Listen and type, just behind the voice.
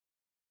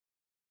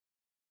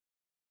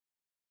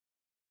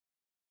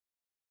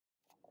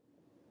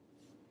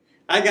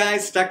Hi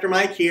guys, Dr.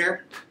 Mike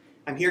here.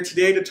 I'm here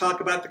today to talk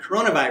about the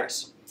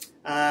coronavirus.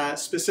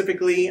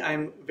 Specifically,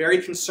 I'm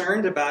very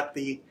concerned about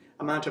the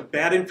amount of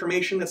bad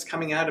information that's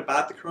coming out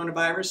about the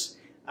coronavirus,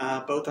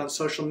 both on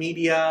social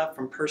media,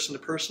 from person to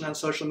person on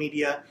social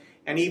media,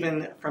 and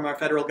even from our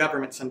federal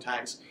government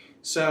sometimes.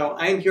 So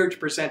I am here to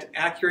present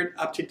accurate,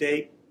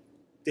 up-to-date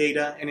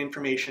data and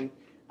information.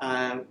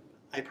 I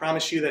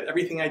promise you that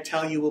everything I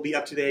tell you will be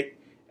up-to-date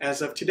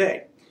as of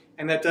today.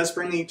 And that does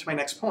bring me to my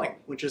next point,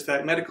 which is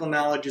that medical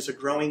knowledge is a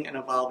growing and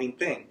evolving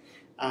thing,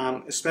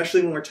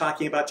 especially when we're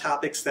talking about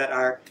topics that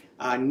are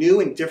new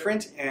and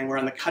different, and we're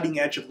on the cutting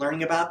edge of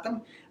learning about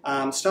them.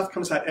 Stuff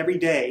comes out every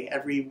day,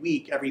 every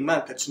week, every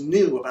month that's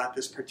new about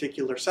this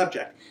particular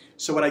subject.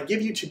 So what I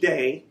give you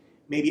today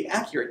may be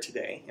accurate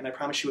today, and I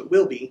promise you it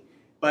will be,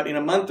 but in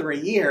a month or a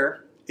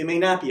year, it may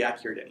not be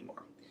accurate anymore.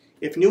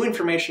 If new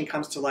information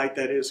comes to light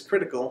that is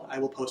critical, I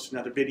will post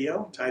another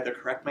video to either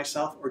correct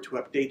myself or to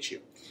update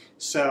you.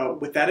 So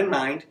with that in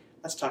mind,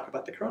 let's talk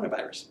about the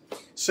coronavirus.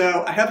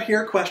 So I have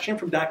here a question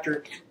from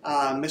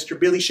Mr.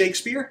 Billy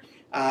Shakespeare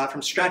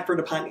from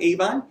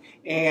Stratford-upon-Avon,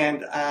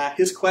 and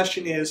his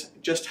question is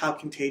just how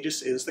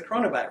contagious is the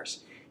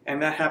coronavirus?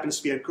 And that happens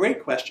to be a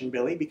great question,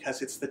 Billy,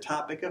 because it's the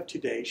topic of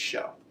today's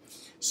show.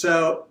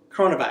 So,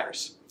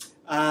 coronavirus.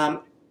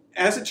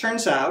 As it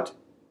turns out,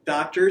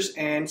 doctors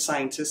and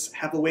scientists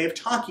have a way of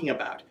talking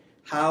about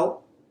how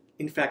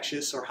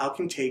infectious or how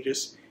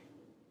contagious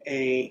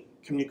a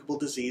communicable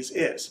disease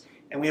is.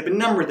 And we have a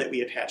number that we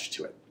attach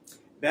to it.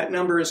 That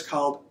number is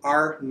called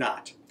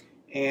R0,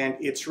 and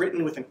it's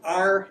written with an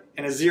R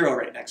and a 0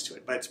 right next to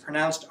it, but it's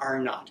pronounced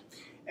R0.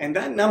 And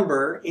that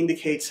number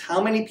indicates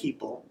how many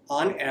people,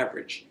 on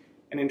average,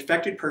 an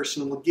infected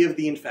person will give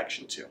the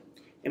infection to.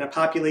 In a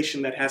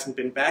population that hasn't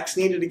been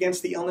vaccinated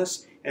against the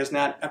illness, has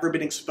not ever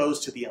been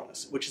exposed to the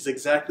illness, which is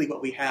exactly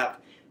what we have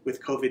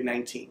with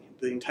COVID-19.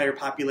 The entire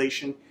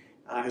population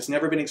has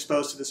never been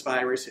exposed to this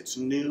virus. It's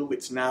new,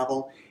 it's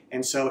novel,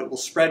 and so it will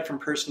spread from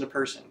person to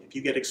person. If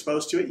you get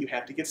exposed to it, you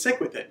have to get sick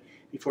with it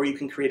before you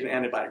can create an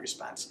antibody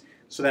response.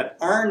 So that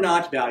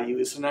R0 value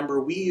is the number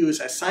we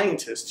use as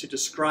scientists to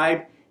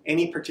describe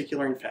any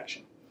particular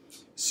infection.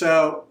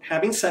 So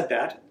having said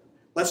that,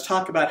 let's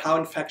talk about how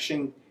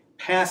infection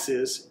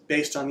passes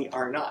based on the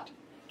R0.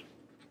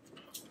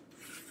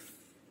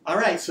 All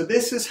right, so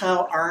this is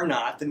how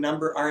R0, the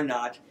number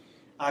R0,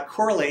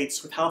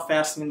 correlates with how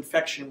fast an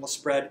infection will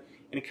spread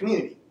in a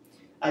community.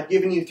 I've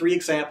given you 3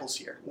 examples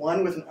here,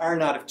 one with an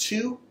R0 of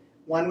 2,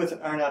 one with an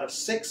R0 of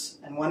 6,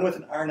 and one with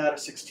an R0 of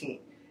 16.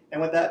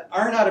 And what that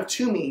R0 of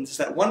 2 means is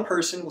that one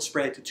person will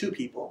spread it to 2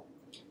 people,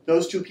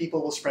 those 2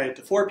 people will spread it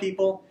to 4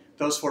 people,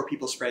 those 4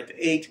 people spread it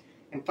to 8,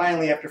 and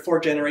finally, after 4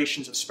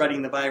 generations of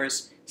spreading the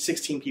virus,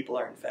 16 people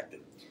are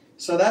infected.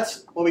 So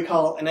that's what we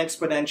call an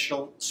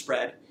exponential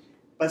spread,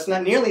 but it's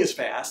not nearly as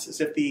fast as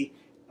if the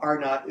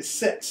R0 is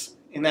 6.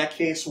 In that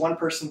case, one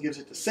person gives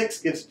it to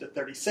 6, gives it to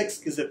 36,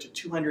 gives it to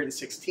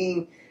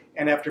 216,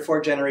 and after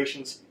 4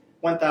 generations,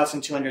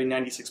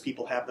 1,296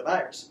 people have the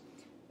virus.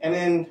 And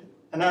then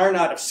an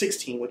R0 of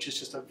 16, which is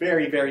just a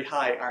very, very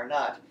high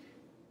R0,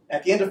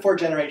 at the end of 4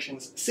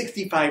 generations,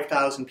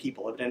 65,000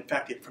 people have been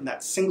infected from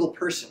that single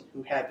person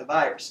who had the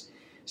virus.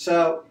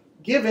 So,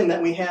 given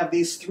that we have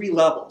these 3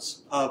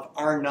 levels of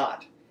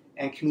R0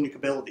 and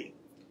communicability,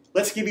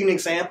 let's give you an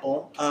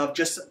example of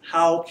just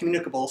how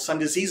communicable some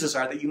diseases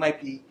are that you might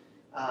be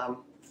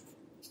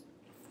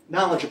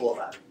knowledgeable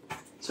about.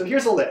 So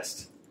here's a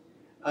list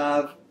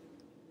of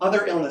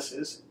other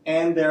illnesses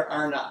and their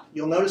R0.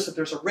 You'll notice that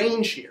there's a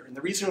range here, and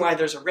the reason why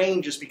there's a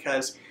range is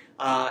because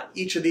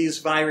each of these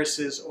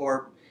viruses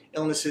or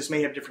illnesses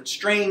may have different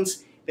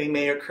strains. They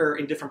may occur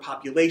in different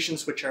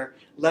populations which are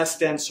less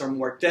dense or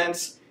more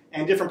dense,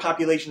 and different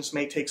populations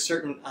may take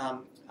certain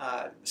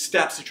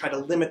steps to try to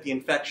limit the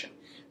infection.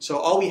 So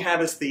all we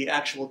have is the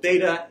actual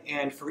data,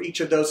 and for each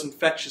of those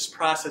infectious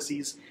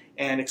processes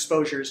and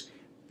exposures,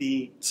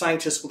 the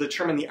scientists will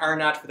determine the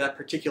R0 for that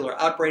particular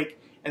outbreak,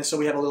 and so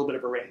we have a little bit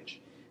of a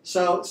range.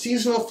 So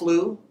seasonal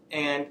flu,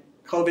 and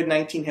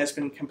COVID-19 has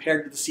been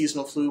compared to the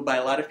seasonal flu by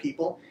a lot of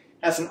people,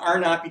 has an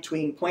R0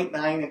 between 0.9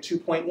 and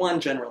 2.1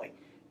 generally.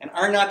 An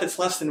R0 that's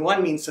less than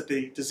 1 means that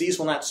the disease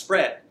will not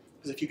spread,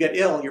 because if you get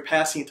ill, you're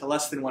passing it to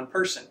less than 1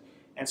 person,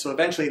 and so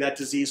eventually that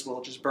disease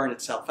will just burn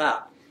itself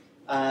out.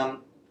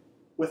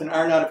 With an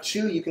R0 of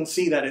 2, you can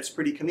see that it's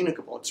pretty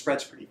communicable. It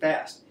spreads pretty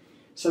fast.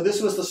 So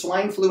this was the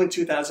swine flu in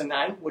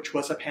 2009, which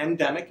was a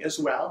pandemic as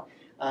well.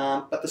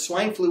 But the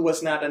swine flu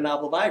was not a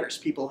novel virus.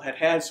 People had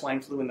had swine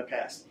flu in the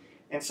past.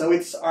 And so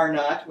its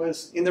R0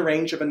 was in the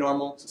range of a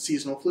normal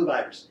seasonal flu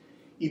virus.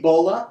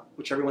 Ebola,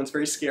 which everyone's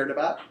very scared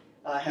about,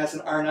 has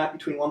an R0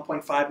 between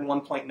 1.5 and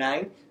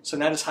 1.9. So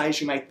not as high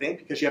as you might think,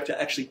 because you have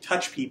to actually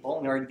touch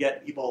people in order to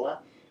get Ebola.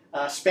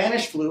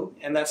 Spanish flu,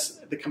 and that's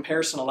the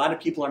comparison a lot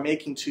of people are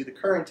making to the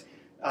current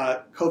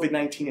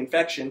COVID-19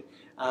 infection,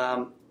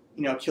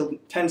 killed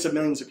tens of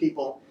millions of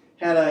people,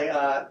 had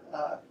a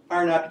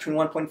R0 between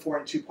 1.4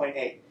 and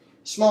 2.8.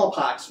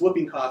 Smallpox,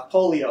 whooping cough,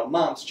 polio,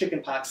 mumps,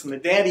 chickenpox, and the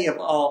daddy of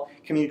all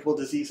communicable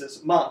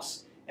diseases,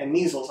 mumps, and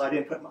measles. I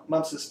didn't put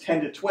mumps as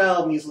 10 to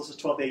 12, measles as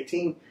 12 to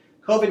 18.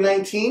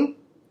 COVID-19,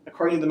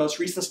 according to the most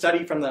recent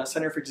study from the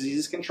Center for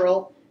Disease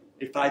Control,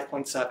 a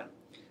 5.7.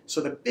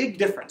 So the big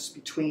difference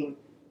between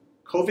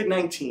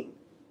COVID-19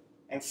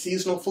 and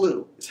seasonal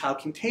flu is how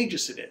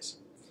contagious it is.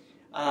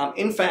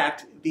 In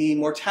fact, the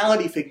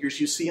mortality figures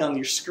you see on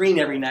your screen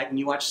every night when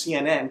you watch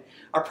CNN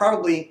are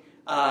probably,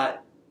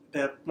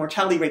 the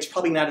mortality rate's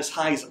probably not as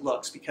high as it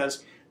looks,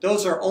 because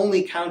those are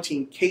only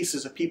counting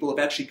cases of people who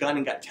have actually gone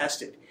and got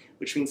tested,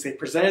 which means they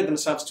presented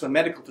themselves to a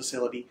medical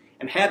facility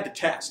and had the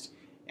test.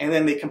 And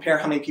then they compare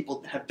how many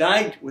people have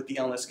died with the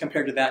illness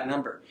compared to that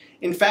number.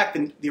 In fact,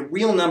 the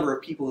real number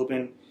of people who have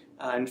been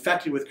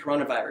infected with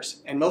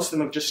coronavirus, and most of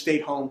them have just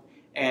stayed home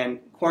and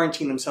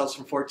quarantined themselves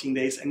for 14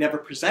 days and never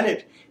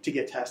presented to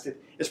get tested,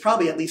 is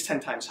probably at least 10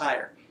 times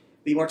higher.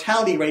 The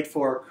mortality rate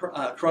for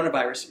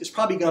coronavirus is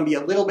probably going to be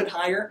a little bit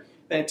higher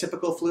than a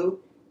typical flu.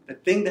 The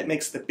thing that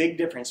makes the big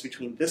difference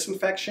between this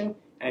infection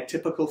and a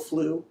typical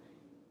flu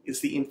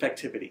is the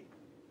infectivity.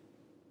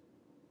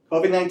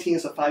 COVID-19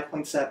 is a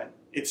 5.7.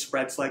 It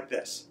spreads like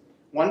this.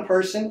 One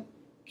person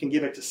can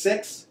give it to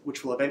 6,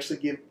 which will eventually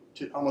give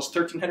to almost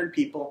 1,300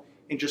 people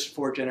in just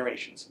 4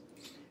 generations.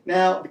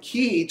 Now, the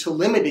key to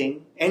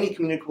limiting any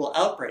communicable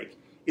outbreak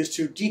is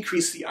to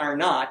decrease the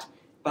R0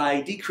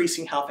 by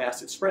decreasing how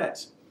fast it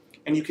spreads.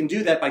 And you can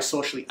do that by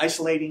socially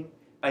isolating,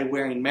 by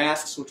wearing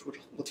masks, which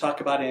we'll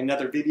talk about in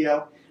another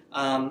video,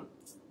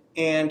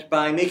 and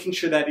by making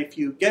sure that if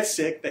you get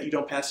sick, that you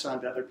don't pass it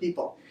on to other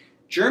people.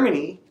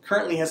 Germany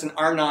currently has an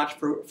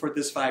R0 for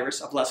this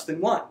virus of less than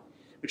 1,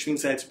 which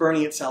means that it's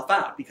burning itself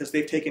out because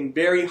they've taken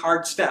very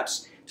hard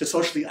steps to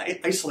socially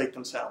isolate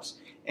themselves.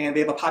 And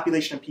they have a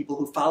population of people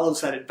who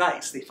follows that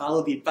advice. They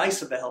follow the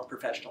advice of the health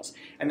professionals,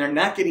 and they're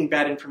not getting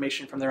bad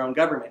information from their own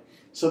government.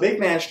 So they've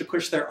managed to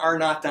push their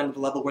R0 down to the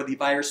level where the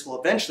virus will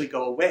eventually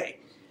go away.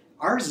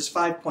 Ours is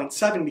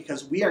 5.7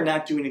 because we are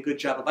not doing a good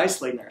job of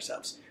isolating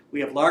ourselves. We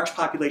have large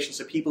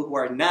populations of people who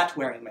are not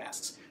wearing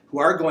masks, who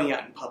are going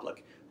out in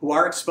public, who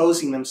are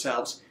exposing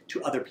themselves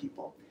to other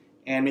people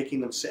and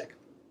making them sick.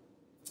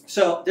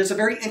 So there's a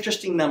very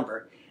interesting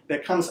number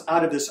that comes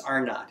out of this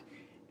R0.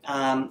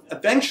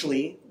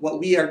 Eventually, what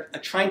we are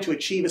trying to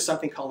achieve is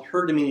something called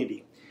herd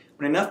immunity.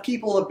 When enough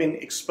people have been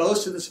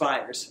exposed to this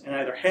virus and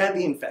either had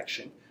the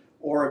infection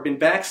or have been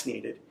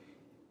vaccinated,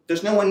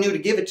 there's no one new to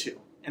give it to,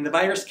 and the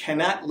virus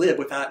cannot live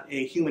without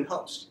a human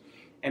host.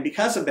 And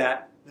because of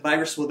that, the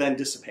virus will then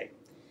dissipate.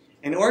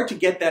 In order to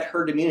get that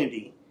herd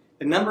immunity,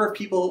 the number of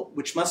people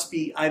which must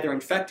be either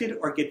infected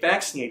or get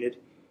vaccinated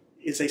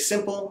is a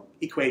simple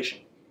equation.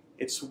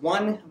 It's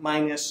 1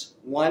 minus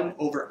 1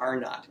 over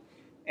R0.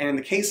 And in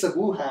the case of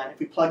Wuhan, if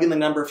we plug in the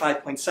number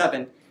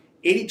 5.7,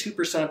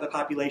 82% of the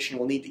population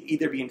will need to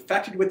either be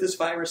infected with this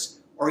virus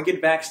or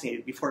get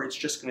vaccinated before it's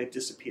just going to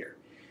disappear.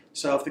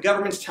 So if the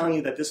government's telling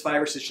you that this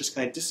virus is just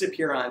going to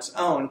disappear on its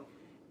own,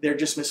 they're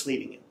just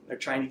misleading you. They're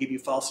trying to give you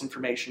false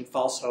information,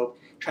 false hope,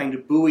 trying to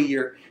buoy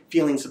your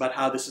feelings about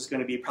how this is going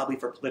to be, probably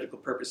for political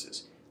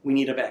purposes. We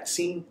need a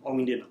vaccine, or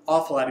we need an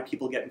awful lot of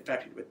people get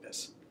infected with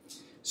this.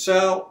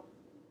 So,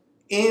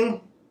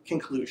 in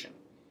conclusion,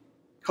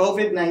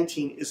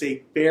 COVID-19 is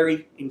a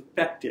very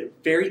infective,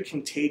 very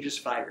contagious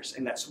virus,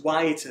 and that's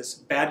why it's as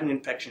bad an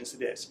infection as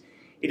it is.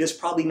 It is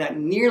probably not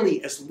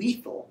nearly as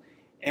lethal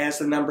as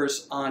the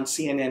numbers on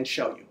CNN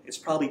show you. It's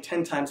probably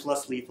 10 times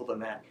less lethal than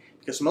that,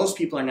 because most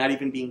people are not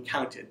even being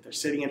counted. They're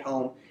sitting at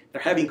home,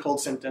 they're having cold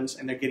symptoms,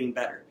 and they're getting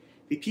better.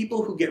 The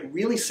people who get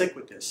really sick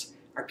with this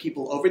are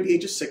people over the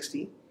age of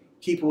 60,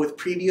 people with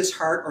previous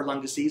heart or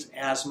lung disease,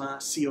 asthma,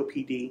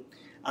 COPD,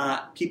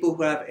 people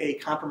who have a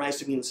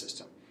compromised immune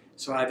system.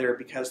 So either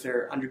because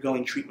they're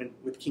undergoing treatment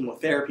with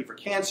chemotherapy for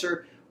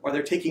cancer, or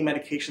they're taking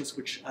medications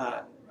which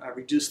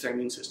reduce their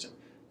immune system.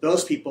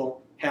 Those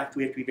people we have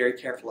to be very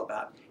careful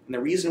about. And the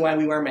reason why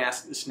we wear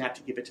masks is not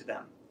to give it to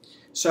them.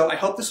 So I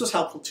hope this was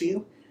helpful to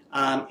you.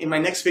 In my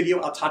next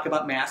video, I'll talk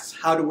about masks,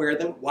 how to wear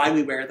them, why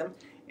we wear them,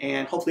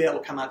 and hopefully that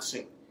will come out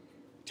soon.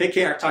 Take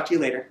care. Talk to you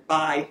later.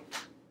 Bye.